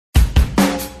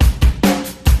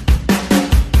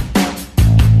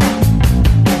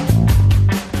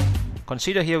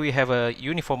Consider here we have a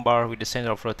uniform bar with the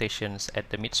center of rotations at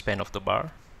the midspan of the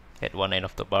bar. At one end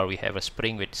of the bar we have a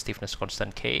spring with stiffness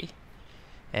constant K,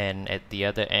 and at the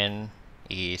other end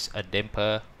is a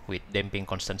damper with damping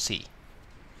constant C.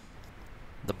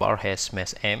 The bar has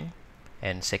mass M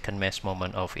and second mass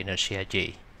moment of inertia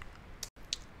J.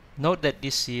 Note that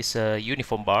this is a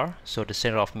uniform bar, so the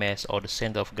center of mass or the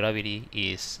center of gravity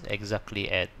is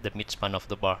exactly at the midspan of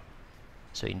the bar.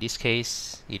 So in this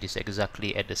case, it is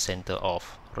exactly at the center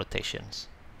of rotations.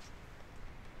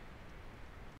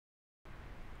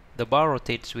 The bar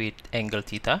rotates with angle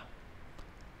theta,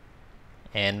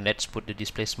 and let's put the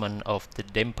displacement of the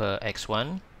damper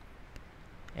x1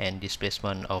 and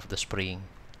displacement of the spring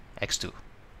x2.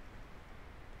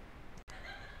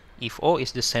 If O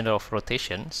is the center of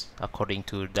rotations, according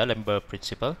to D'Alembert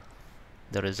principle,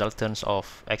 the resultance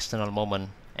of external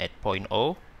moment at point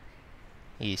O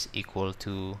is equal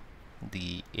to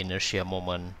the inertia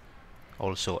moment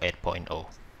also at point O.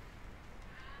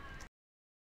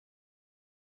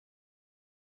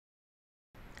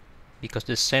 Because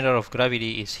the center of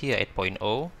gravity is here at point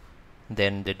O,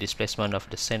 then the displacement of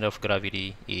the center of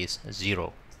gravity is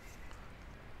 0.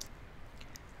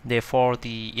 Therefore,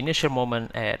 the initial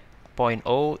moment at point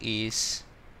O is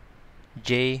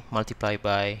J multiplied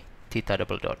by theta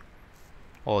double dot,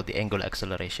 or the angular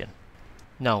acceleration.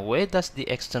 Now, where does the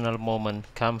external moment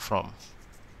come from?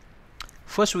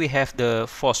 First, we have the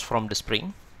force from the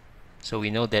spring. So we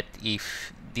know that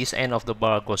if this end of the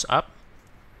bar goes up,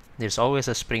 there's always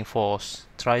a spring force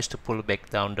tries to pull back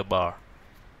down the bar.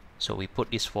 So we put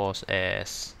this force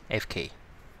as Fk.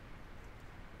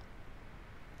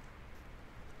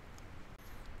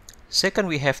 Second,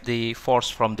 we have the force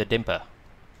from the damper,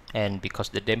 and because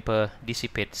the damper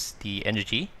dissipates the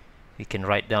energy, we can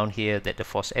write down here that the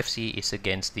force Fc is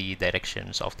against the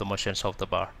directions of the motions of the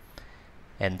bar,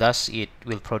 and thus it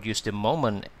will produce the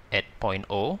moment at point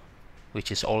O,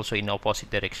 which is also in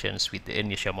opposite directions with the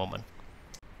initial moment.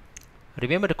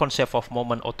 Remember the concept of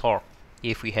moment or torque.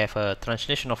 If we have a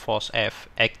translational force F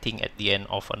acting at the end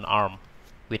of an arm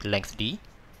with length d,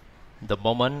 the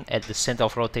moment at the center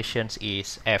of rotations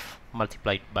is F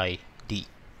multiplied by d.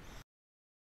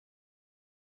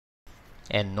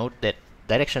 And note that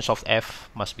directions of F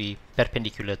must be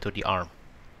perpendicular to the arm.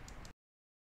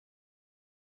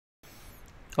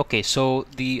 Okay, so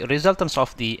the resultance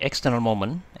of the external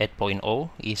moment at point O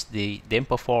is the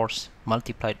damper force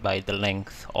multiplied by the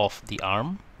length of the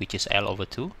arm, which is L over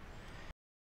 2.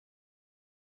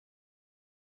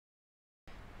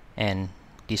 And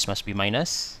this must be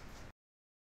minus.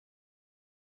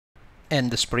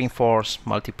 And the spring force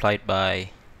multiplied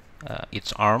by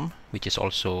its arm, which is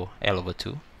also L over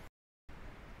 2.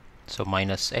 So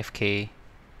minus Fk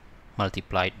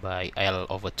multiplied by L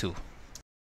over 2.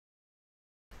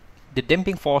 The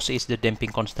damping force is the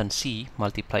damping constant C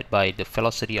multiplied by the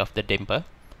velocity of the damper.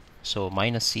 So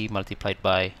minus C multiplied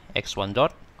by x1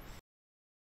 dot.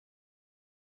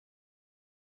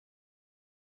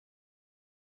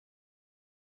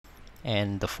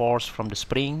 And the force from the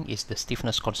spring is the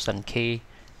stiffness constant K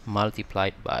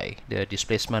multiplied by the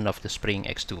displacement of the spring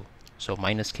x2. So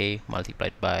minus K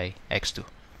multiplied by x2.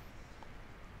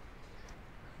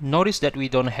 Notice that we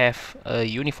don't have a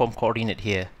uniform coordinate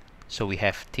here. So we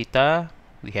have theta,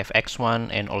 we have x1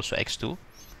 and also x2.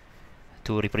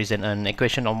 To represent an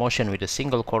equation of motion with a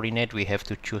single coordinate, we have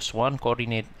to choose one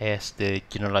coordinate as the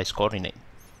generalized coordinate.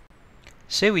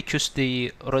 Say we choose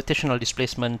the rotational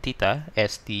displacement theta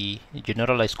as the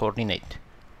generalized coordinate.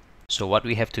 So what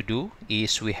we have to do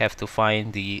is we have to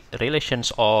find the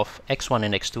relations of x1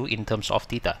 and x2 in terms of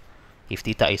theta. If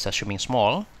theta is assuming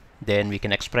small, then we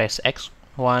can express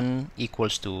x1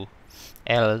 equals to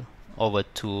L over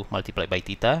 2 multiplied by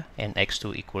theta, and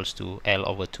x2 equals to L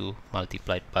over 2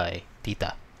 multiplied by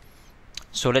theta.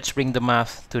 So let's bring the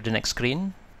math to the next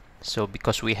screen. So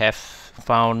because we have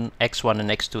found x1 and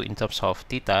x2 in terms of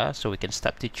theta, so we can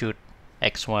substitute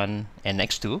x1 and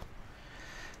x2.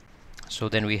 So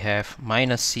then we have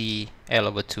minus C L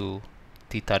over 2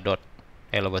 theta dot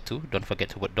L over 2, don't forget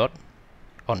to put dot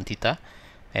on theta,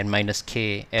 and minus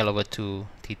K L over 2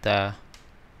 theta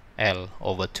L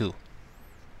over 2.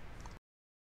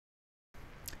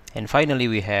 And finally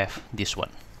we have this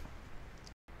one.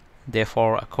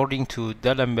 Therefore, according to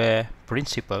D'Alembert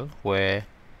principle, where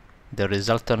the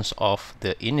resultance of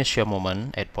the initial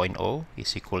moment at point O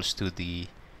is equals to the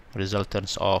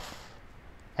resultance of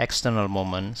external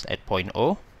moments at point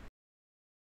O.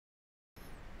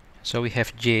 So we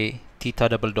have J theta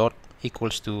double dot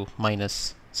equals to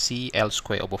minus C L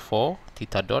square over 4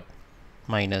 theta dot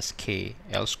minus K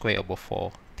L square over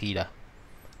 4 theta.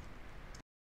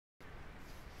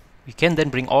 We can then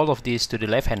bring all of this to the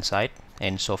left hand side,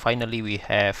 and so finally we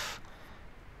have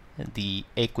the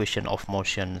equation of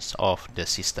motions of the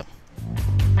system.